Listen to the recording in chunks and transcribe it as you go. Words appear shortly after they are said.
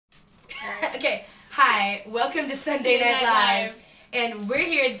Okay, hi, welcome to Sunday Night Live, and we're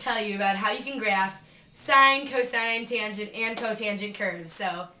here to tell you about how you can graph sine, cosine, tangent, and cotangent curves.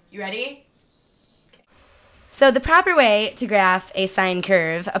 So, you ready? Okay. So the proper way to graph a sine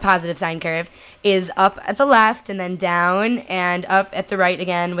curve, a positive sine curve, is up at the left and then down and up at the right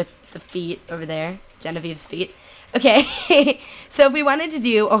again with the feet over there, Genevieve's feet. Okay, so if we wanted to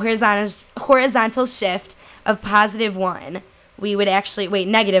do a horizontal shift of +1, we would actually, wait,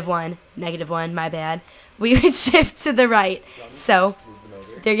 -1, my bad. We would shift to the right. So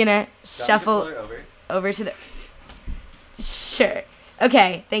they're going to shuffle over to the, sure.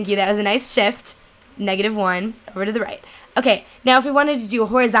 Okay, thank you. That was a nice shift. -1 over to the right. Okay, now if we wanted to do a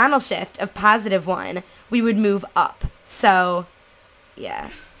horizontal shift of +1, we would move up. So, yeah.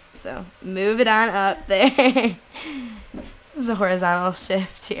 So, move it on up there. This is a horizontal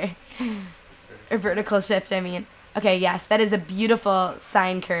shift here. Or vertical shift, I mean. Okay, yes, that is a beautiful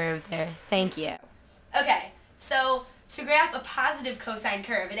sine curve there. Thank you. Okay, so to graph a positive cosine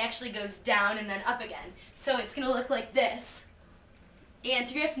curve, it actually goes down and then up again. So it's going to look like this. And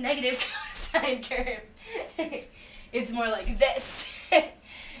to graph negative cosine curve, it's more like this.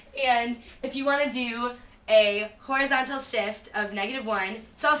 And if you want to do a horizontal shift of -1,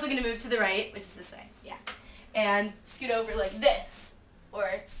 it's also going to move to the right, which is this way, yeah. And scoot over like this,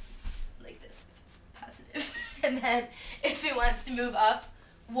 or like this if it's positive. And then if it wants to move up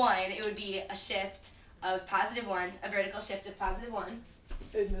 1, it would be a shift of +1, a vertical shift of +1.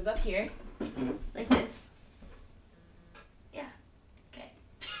 It would move up here, like this. Yeah, okay.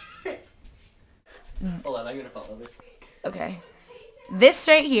 Hold on, I'm going to fall over. Okay. This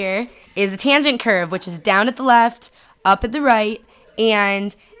right here is a tangent curve, which is down at the left, up at the right,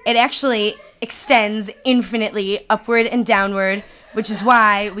 and it actually extends infinitely upward and downward, which is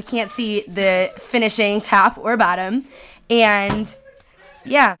why we can't see the finishing top or bottom. And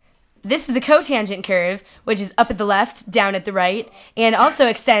yeah, this is a cotangent curve, which is up at the left, down at the right, and also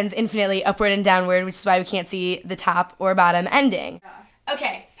extends infinitely upward and downward, which is why we can't see the top or bottom ending.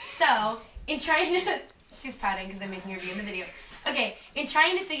 Okay, so in trying to, she's pouting because I'm making her view in the video. Okay, in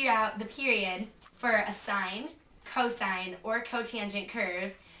trying to figure out the period for a sine, cosine, or cotangent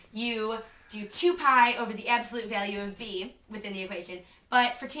curve, you do 2 pi over the absolute value of b within the equation.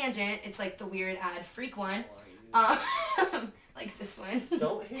 But for tangent, it's like the weird, odd, freak one. Like this one.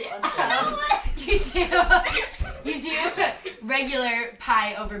 Don't hit on You do regular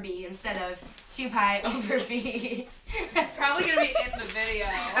pi over b instead of 2 pi over b. That's probably going to be in the video.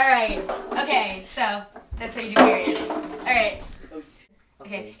 Alright, okay, so that's how you do period. Alright.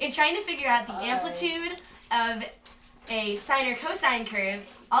 Okay, in trying to figure out the amplitude of a sine or cosine curve,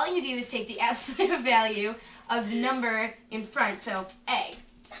 all you do is take the absolute value of the number in front, so a.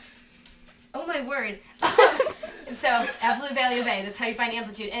 Oh my word. So, absolute value of a, that's how you find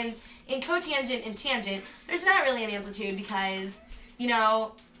amplitude. And in cotangent and tangent, there's not really an amplitude because, you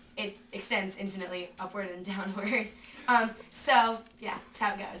know, it extends infinitely upward and downward. So, yeah, that's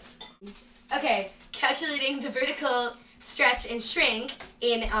how it goes. Okay, calculating the vertical stretch and shrink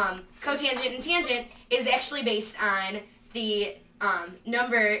in cotangent and tangent is actually based on the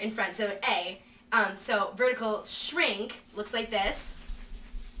number in front, so a. So vertical shrink looks like this.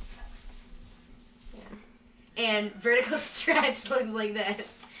 Yeah. And vertical stretch looks like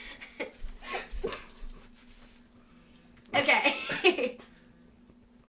this.